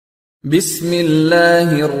بسم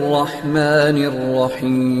الله الرحمن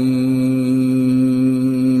الرحيم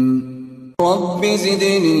رب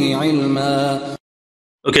زدني علما.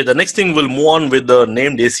 Okay, the next thing we'll move on with the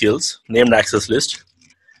named ACLs, named access list.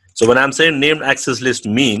 So when I'm saying named access list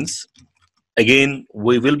means, again,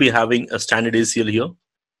 we will be having a standard ACL here.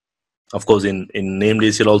 Of course, in named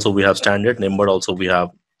ACL also we have standard, named also we have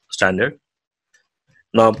standard.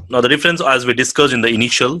 Now the difference, as we discussed in the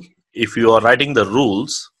initial, if you are writing the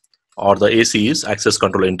rules or the ACs, access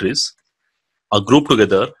control entries, are grouped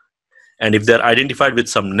together, and if they're identified with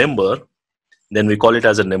some number, then we call it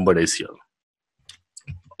as a numbered ACL.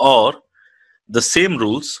 Or the same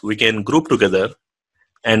rules we can group together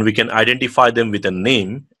and we can identify them with a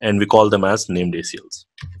name and we call them as named ACLs.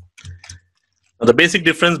 Now, the basic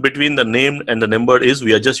difference between the named and the numbered is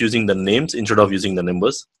we are just using the names instead of using the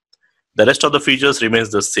numbers. The rest of the features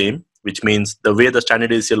remains the same, which means the way the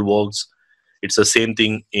standard ACL works, it's the same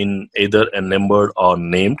thing in either a numbered or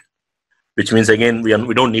named, which means again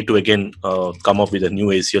we don't need to again come up with a new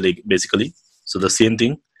ACL basically. So the same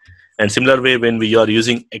thing. And similar way, when we are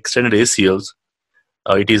using extended ACLs,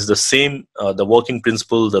 it is the same, the working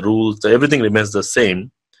principle, the rules, everything remains the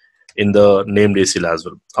same in the named ACL as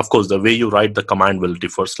well. Of course, the way you write the command will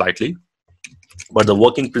differ slightly, but the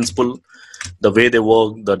working principle, the way they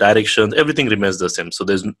work, the directions, everything remains the same. So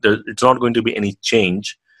it's not going to be any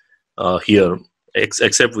change here,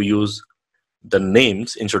 except we use the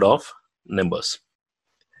names instead of numbers.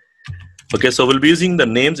 Okay, so we'll be using the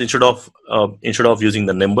names instead of using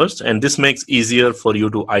the numbers, and this makes easier for you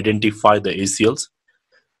to identify the ACLs.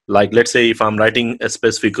 Like, let's say if I'm writing a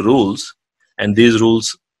specific rules, and these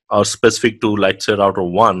rules are specific to, let's say, router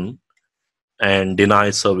 1 and deny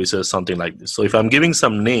services, something like this. So if I'm giving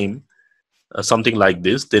some name, something like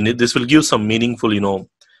this, then this will give some meaningful,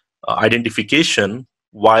 identification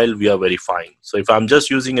while we are verifying. So if I'm just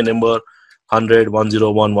using a number 100,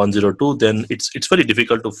 101, 102, then it's very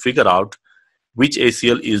difficult to figure out which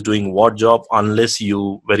ACL is doing what job unless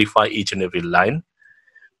you verify each and every line.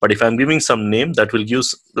 But if I'm giving some name, that will give,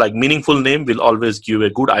 like, meaningful name will always give a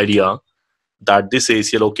good idea that this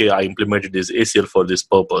ACL, okay, I implemented this ACL for this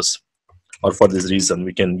purpose or for this reason.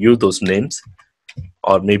 We can use those names,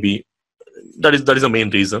 or maybe that is the main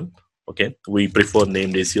reason. Okay, we prefer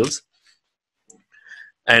named ACLs.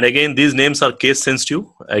 And again, these names are case sensitive.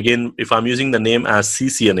 Again, if I'm using the name as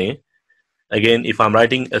CCNA, again, if I'm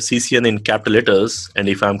writing a CCNA in capital letters and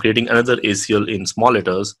if I'm creating another ACL in small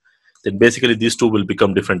letters, then basically these two will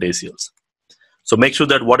become different ACLs. So make sure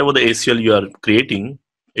that whatever the ACL you are creating,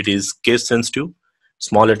 it is case sensitive.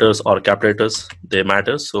 Small letters or capital letters, they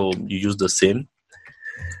matter. So you use the same.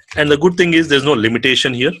 And the good thing is there's no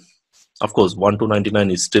limitation here. Of course, 1 to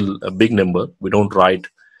 99 is still a big number. We don't write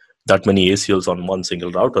that many ACLs on one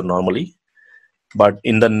single router normally. But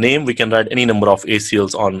in the name, we can write any number of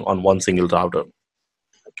ACLs on one single router.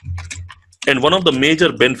 And one of the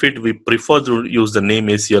major benefits we prefer to use the name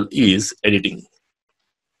ACL is editing.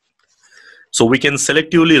 So we can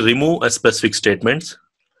selectively remove a specific statements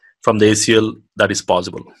from the ACL that is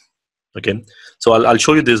possible. Okay, so I'll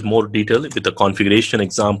show you this more detail with the configuration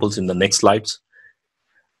examples in the next slides.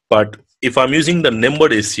 But if I'm using the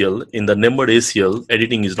numbered ACL, in the numbered ACL,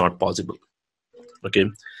 editing is not possible. Okay,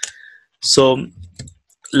 so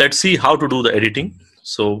let's see how to do the editing.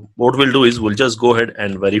 So what we'll do is we'll just go ahead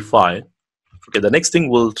and verify. Okay, the next thing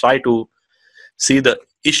we'll try to see the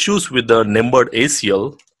issues with the numbered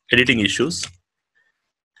ACL, editing issues.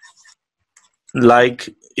 Like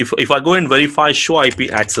if I go and verify show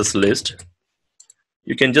IP access list,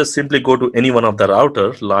 you can just simply go to any one of the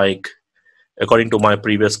router, like according to my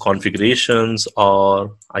previous configurations,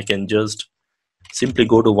 or I can just simply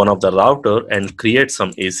go to one of the router and create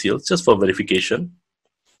some ACLs just for verification.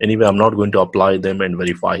 Anyway, I'm not going to apply them and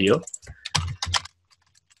verify here.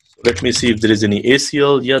 So let me see if there is any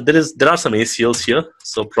ACL. Yeah, there are some ACLs here.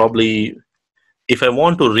 So probably if I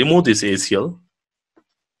want to remove this ACL,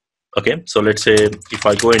 okay, so let's say if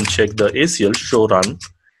I go and check the ACL show run,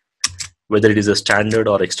 whether it is a standard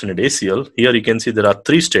or extended ACL, here you can see there are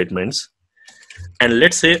 3 statements. And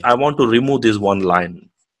let's say I want to remove this one line.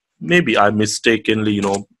 Maybe I mistakenly,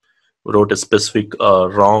 wrote a specific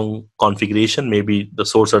wrong configuration. Maybe the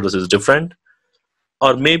source address is different.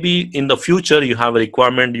 Or maybe in the future you have a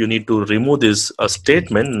requirement you need to remove this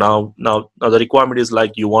statement. Now the requirement is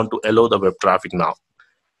like you want to allow the web traffic now.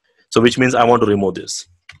 So which means I want to remove this.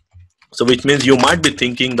 So which means you might be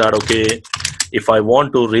thinking that, okay, if I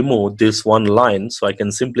want to remove this one line, so I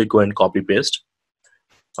can simply go and copy paste.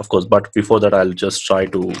 Of course, but before that I'll just try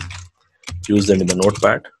to use them in the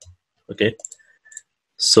notepad. Okay,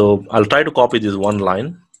 so I'll try to copy this one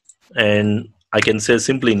line, and I can say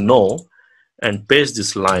simply no and paste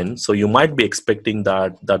this line. So you might be expecting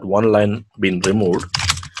that one line being removed,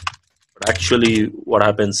 but actually what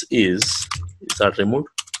happens is that removed?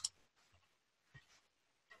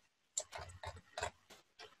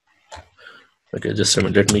 Okay, just a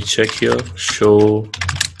minute, let me check here. Show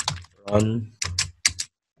run.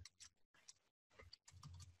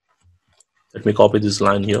 Let me copy this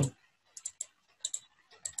line here.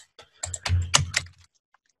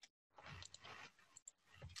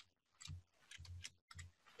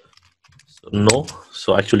 So no,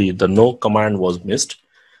 so actually the no command was missed.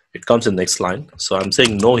 It comes in next line. So I'm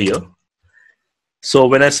saying no here. So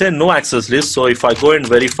when I say no access list, so if I go and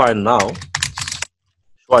verify now,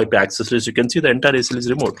 show IP access list, you can see the entire ACL is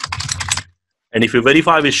removed. And if you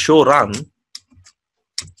verify with show run,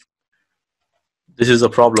 this is a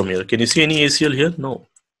problem here. Can you see any ACL here? No.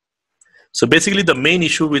 So basically the main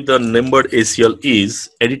issue with the numbered ACL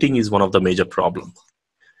is editing is one of the major problems.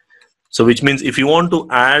 So which means if you want to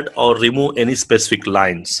add or remove any specific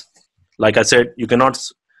lines, like I said, you cannot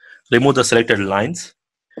remove the selected lines.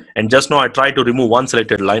 And just now I tried to remove one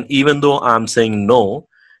selected line, even though I'm saying no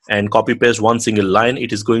and copy paste one single line,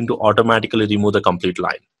 it is going to automatically remove the complete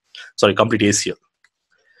line. Sorry, complete ACL.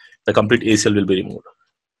 The complete ACL will be removed.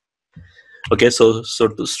 Okay, so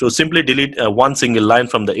to simply delete one single line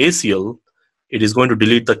from the ACL, it is going to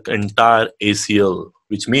delete the entire ACL,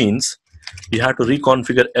 which means you have to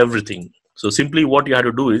reconfigure everything. So simply what you have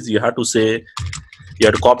to do is you have to say, you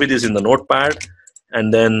have to copy this in the notepad,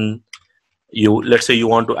 and then let's say you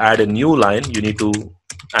want to add a new line, you need to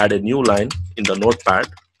add a new line in the notepad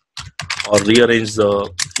or rearrange the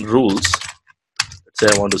rules. Let's say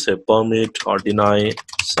I want to say permit or deny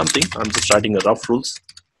something. I'm just writing a rough rules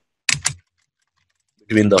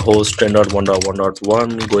between the host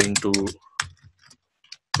 10.1.1.1 going to,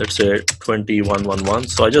 let's say 21.1.1.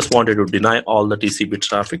 So I just wanted to deny all the TCP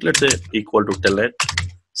traffic, let's say equal to telnet,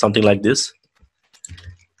 something like this.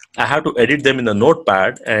 I have to edit them in the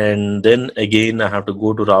notepad, and then again I have to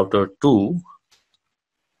go to router 2,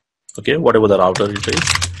 okay, whatever the router it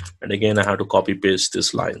is, and again I have to copy paste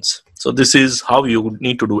these lines. So this is how you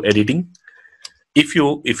need to do editing if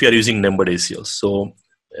you are using numbered ACLs. So,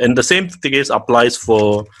 and the same case applies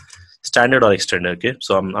for standard or extended. Okay,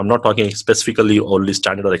 so I'm not talking specifically only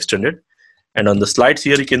standard or extended. And on the slides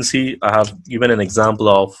here you can see I have given an example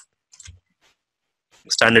of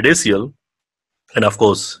standard ACL. And of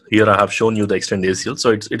course, here I have shown you the extended ACL.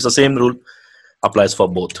 So it's the same rule applies for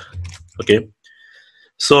both. Okay.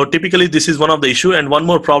 So typically this is one of the issue. And one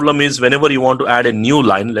more problem is whenever you want to add a new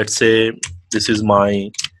line, let's say this is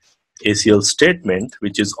my ACL statement,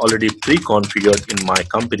 which is already pre-configured in my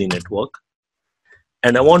company network.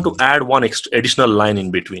 And I want to add one additional line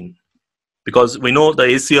in between, because we know the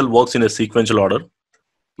ACL works in a sequential order.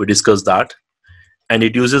 We discussed that. And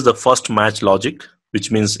it uses the first match logic, which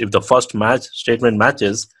means if the first match statement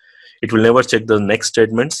matches, it will never check the next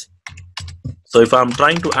statements. So if I'm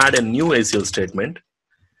trying to add a new ACL statement,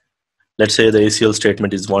 let's say the ACL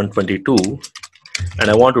statement is 122, and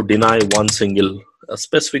I want to deny one single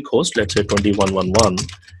specific host, let's say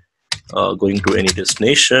 21.1.1, going to any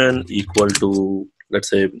destination equal to, let's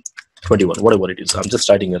say 21, whatever it is. I'm just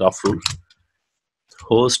writing a rough rule.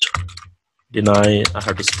 Host deny, I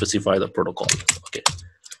have to specify the protocol. Okay.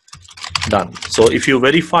 Done. So if you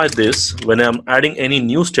verify this, when I'm adding any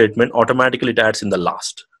new statement, automatically it adds in the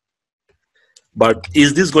last. But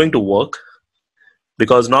is this going to work?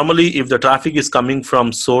 Because normally if the traffic is coming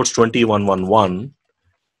from source 21.1.1,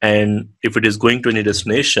 and if it is going to any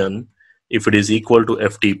destination, if it is equal to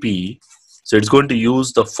FTP, so it's going to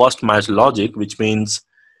use the first match logic, which means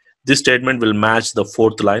this statement will match the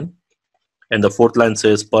fourth line, and the fourth line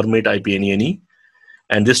says permit IP any.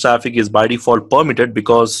 And this traffic is by default permitted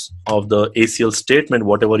because of the ACL statement.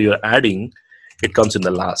 Whatever you're adding, it comes in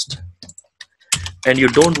the last. And you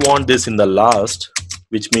don't want this in the last,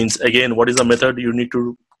 which means again, what is the method you need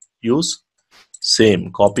to use?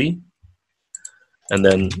 Same, copy, and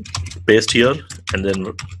then paste here, and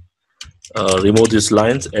then remove these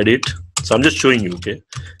lines, edit. So I'm just showing you, okay?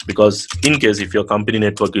 Because in case if your company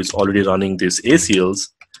network is already running these ACLs,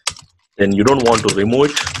 then you don't want to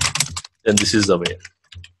remove it, then this is the way.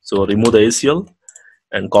 So remove the ACL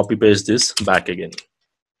and copy paste this back again.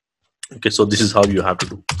 Okay, so this is how you have to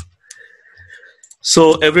do.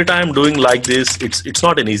 So every time doing like this, it's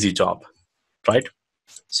not an easy job, right?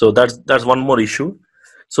 So that's one more issue.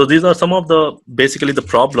 So these are some of the basically the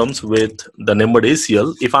problems with the numbered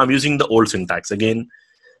ACL if I'm using the old syntax again,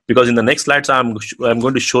 because in the next slides I'm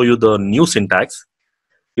going to show you the new syntax,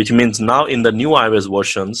 which means now in the new iOS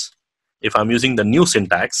versions, if I'm using the new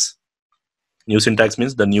syntax, New syntax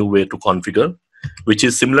means the new way to configure, which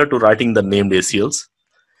is similar to writing the named ACLs.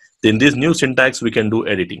 In this new syntax, we can do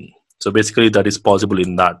editing. So basically that is possible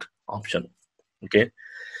in that option. Okay.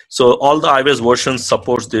 So all the iOS versions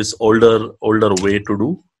supports this older way to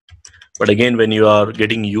do. But again, when you are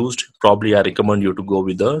getting used, probably I recommend you to go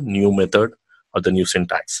with the new method or the new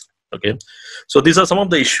syntax. Okay. So these are some of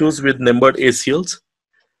the issues with numbered ACLs,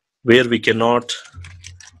 where we cannot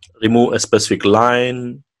remove a specific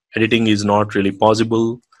line. Editing is not really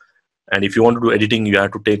possible. And if you want to do editing, you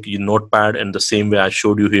have to take your notepad and the same way I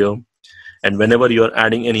showed you here. And whenever you are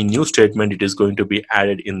adding any new statement, it is going to be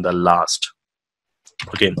added in the last.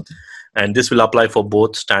 Okay. And this will apply for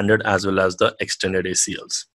both standard as well as the extended ACLs.